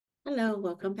Hello,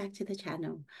 welcome back to the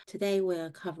channel. Today we're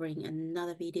covering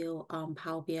another video on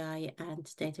Power BI and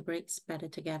Databricks better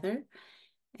together.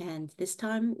 And this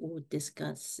time we'll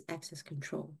discuss access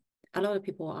control. A lot of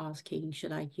people are asking,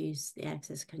 should I use the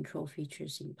access control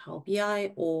features in Power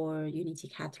BI or Unity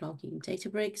Catalog in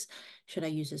Databricks? Should I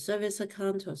use a service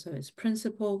account or service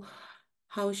principal?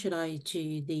 How should I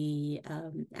do the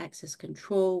access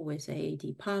control with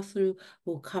AAD pass-through?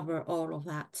 We'll cover all of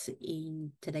that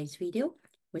in today's video.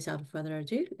 Without further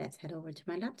ado, let's head over to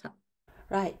my laptop.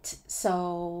 Right,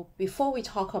 so before we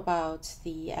talk about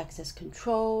the access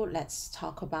control, let's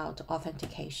talk about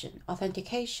authentication.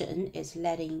 Authentication is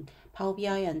letting Power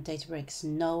BI and Databricks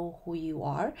know who you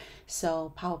are,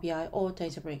 so Power BI or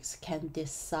Databricks can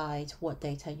decide what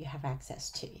data you have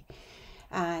access to.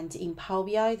 And in Power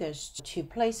BI, there's two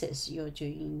places you're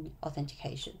doing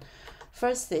authentication.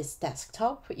 First is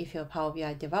desktop. If you're a Power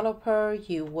BI developer,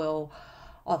 you will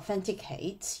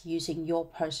authenticate using your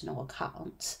personal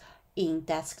account in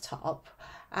desktop,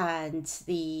 and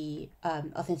the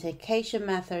authentication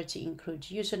methods include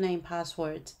username,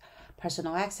 password,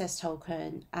 personal access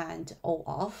token, and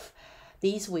OAuth.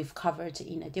 These we've covered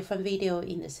in a different video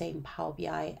in the same Power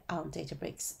BI on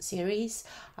Databricks series.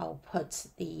 I'll put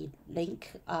the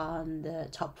link on the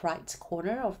top right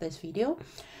corner of this video.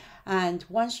 And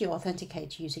once you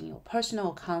authenticate using your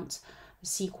personal account,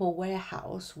 SQL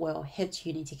Warehouse will hit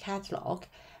Unity Catalog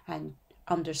and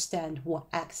understand what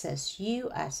access you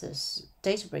as a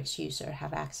Databricks user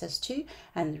have access to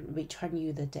and return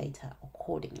you the data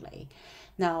accordingly.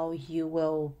 Now you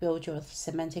will build your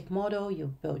semantic model,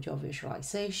 you build your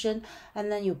visualization,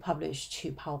 and then you publish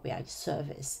to Power BI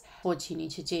service. What you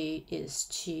need to do is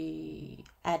to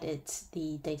edit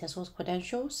the data source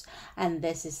credentials, and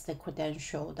this is the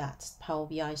credential that Power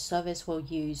BI service will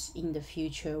use in the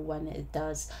future when it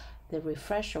does the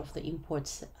refresh of the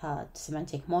import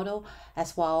semantic model,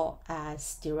 as well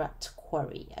as direct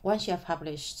query. Once you have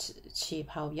published to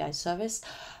Power BI service,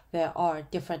 there are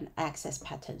different access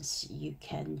patterns you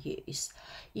can use.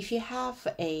 If you have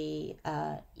a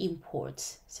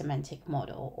import semantic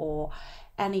model or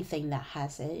anything that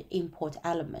has an import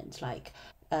element like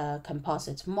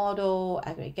composite model,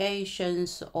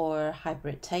 aggregations, or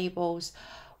hybrid tables,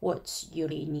 what you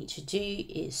really need to do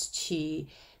is to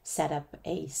set up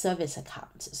a service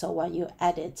account. So when you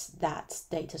edit that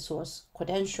data source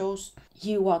credentials,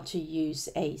 you want to use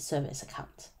a service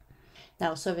account.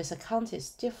 Now, service account is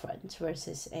different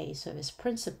versus a service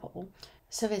principal.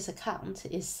 Service account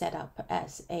is set up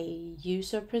as a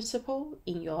user principal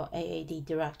in your AAD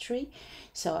directory.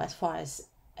 So as far as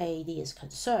AAD is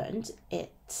concerned,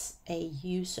 it's a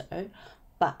user,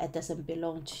 but it doesn't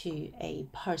belong to a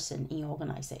person in your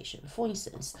organization. For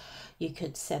instance, you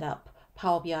could set up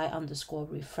Power BI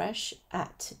 _refresh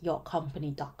at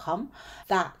yourcompany.com.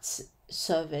 That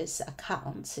service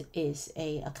account is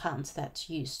a account that's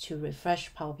used to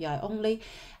refresh Power BI only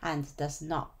and does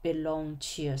not belong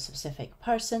to a specific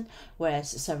person, whereas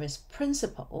service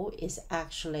principal is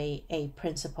actually a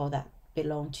principal that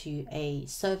belong to a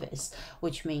service,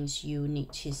 which means you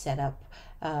need to set up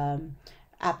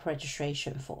app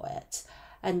registration for it.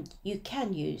 And you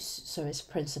can use service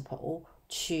principal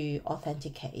to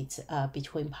authenticate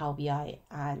between Power BI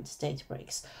and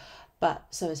Databricks. But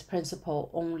service principal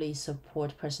only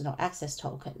support personal access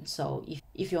token. So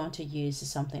if you want to use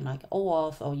something like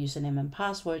OAuth or username and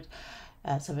password,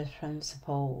 service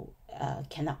principal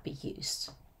cannot be used.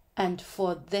 And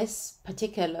for this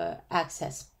particular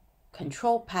access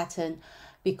control pattern,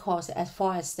 because as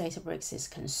far as Databricks is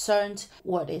concerned,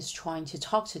 what is trying to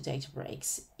talk to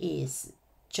Databricks is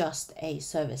just a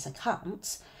service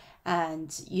account,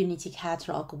 and Unity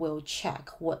Catalog will check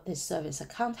what this service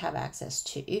account have access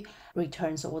to,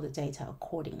 returns all the data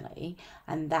accordingly.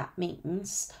 And that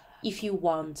means if you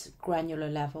want granular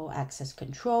level access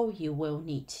control, you will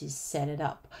need to set it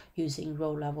up using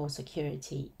row level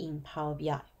security in Power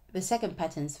BI. The second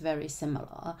pattern is very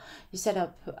similar. You set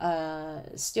up a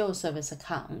still service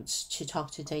account to talk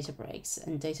to Databricks,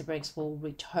 and Databricks will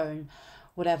return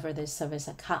whatever the service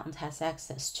account has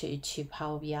access to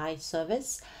Power BI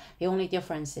service. The only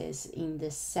difference is in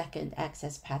the second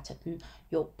access pattern,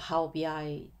 your Power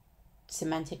BI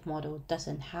semantic model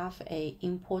doesn't have a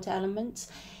import element.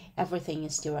 Everything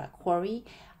is direct query,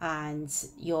 and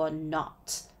you're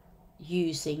not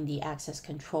using the access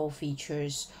control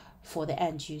features for the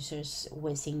end users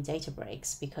within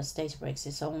Databricks, because Databricks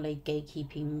is only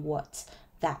gatekeeping what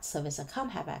that service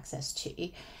account have access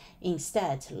to.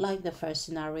 Instead, like the first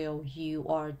scenario, you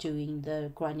are doing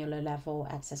the granular level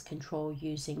access control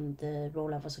using the row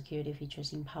level security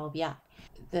features in Power BI.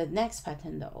 The next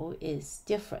pattern though is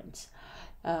different.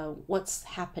 what's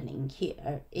happening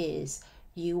here is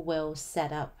you will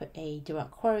set up a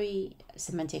direct query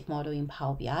semantic model in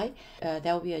Power BI.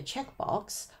 There will be a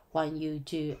checkbox when you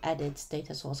do edit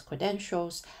data source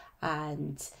credentials,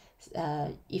 and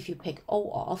if you pick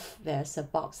all off, there's a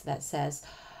box that says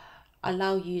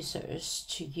allow users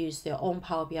to use their own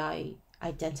Power BI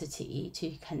identity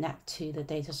to connect to the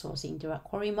data source in direct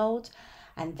query mode.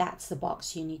 And that's the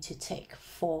box you need to tick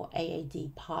for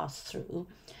AAD pass-through.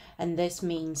 And this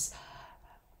means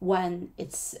when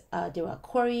it's a direct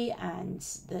query and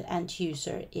the end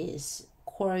user is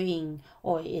querying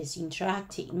or is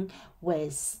interacting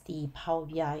with the Power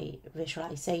BI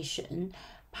visualization,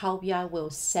 Power BI will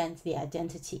send the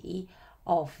identity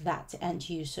of that end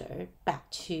user back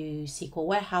to SQL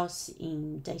Warehouse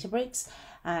in Databricks,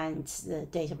 and the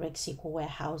Databricks SQL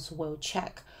Warehouse will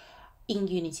check in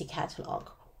Unity Catalog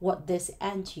what this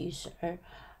end user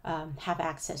have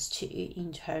access to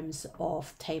in terms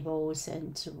of tables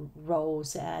and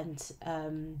rows and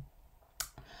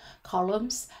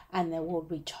columns, and then will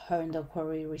return the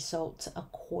query results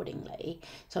accordingly.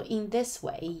 So in this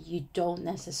way, you don't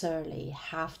necessarily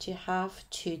have to have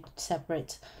two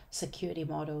separate security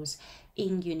models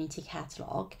in Unity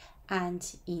Catalog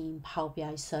and in Power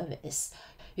BI Service.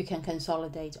 You can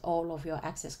consolidate all of your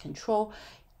access control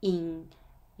in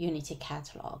Unity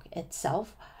Catalog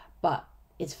itself, but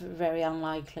it's very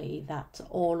unlikely that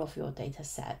all of your data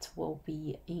set will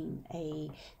be in a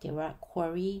direct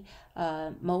query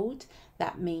mode.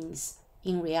 That means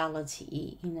in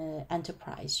reality, in an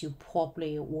enterprise, you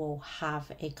probably will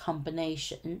have a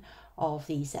combination of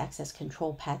these access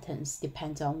control patterns,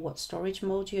 depends on what storage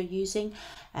mode you're using,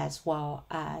 as well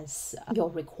as your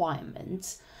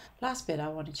requirements. Last bit I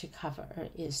wanted to cover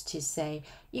is to say,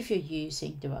 if you're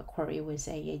using direct query with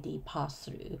AAD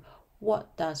pass-through,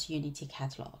 what does Unity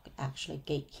Catalog actually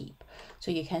gatekeep? So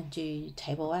you can do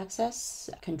table access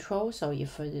control. So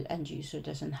if the end user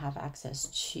doesn't have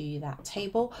access to that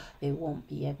table, they won't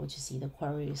be able to see the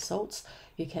query results.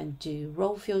 You can do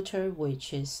row filter,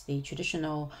 which is the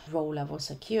traditional row level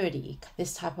security.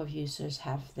 This type of users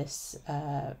have this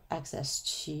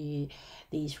access to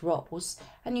these rows,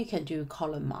 and you can do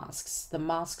column masks. The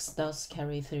masks does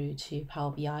carry through to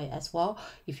Power BI as well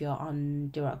if you're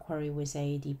on direct query with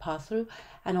AAD pass-through,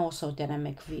 and also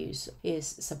dynamic views is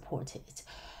supported.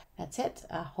 That's it.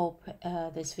 I hope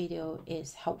this video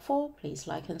is helpful. Please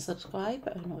like and subscribe,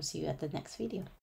 and we'll see you at the next video.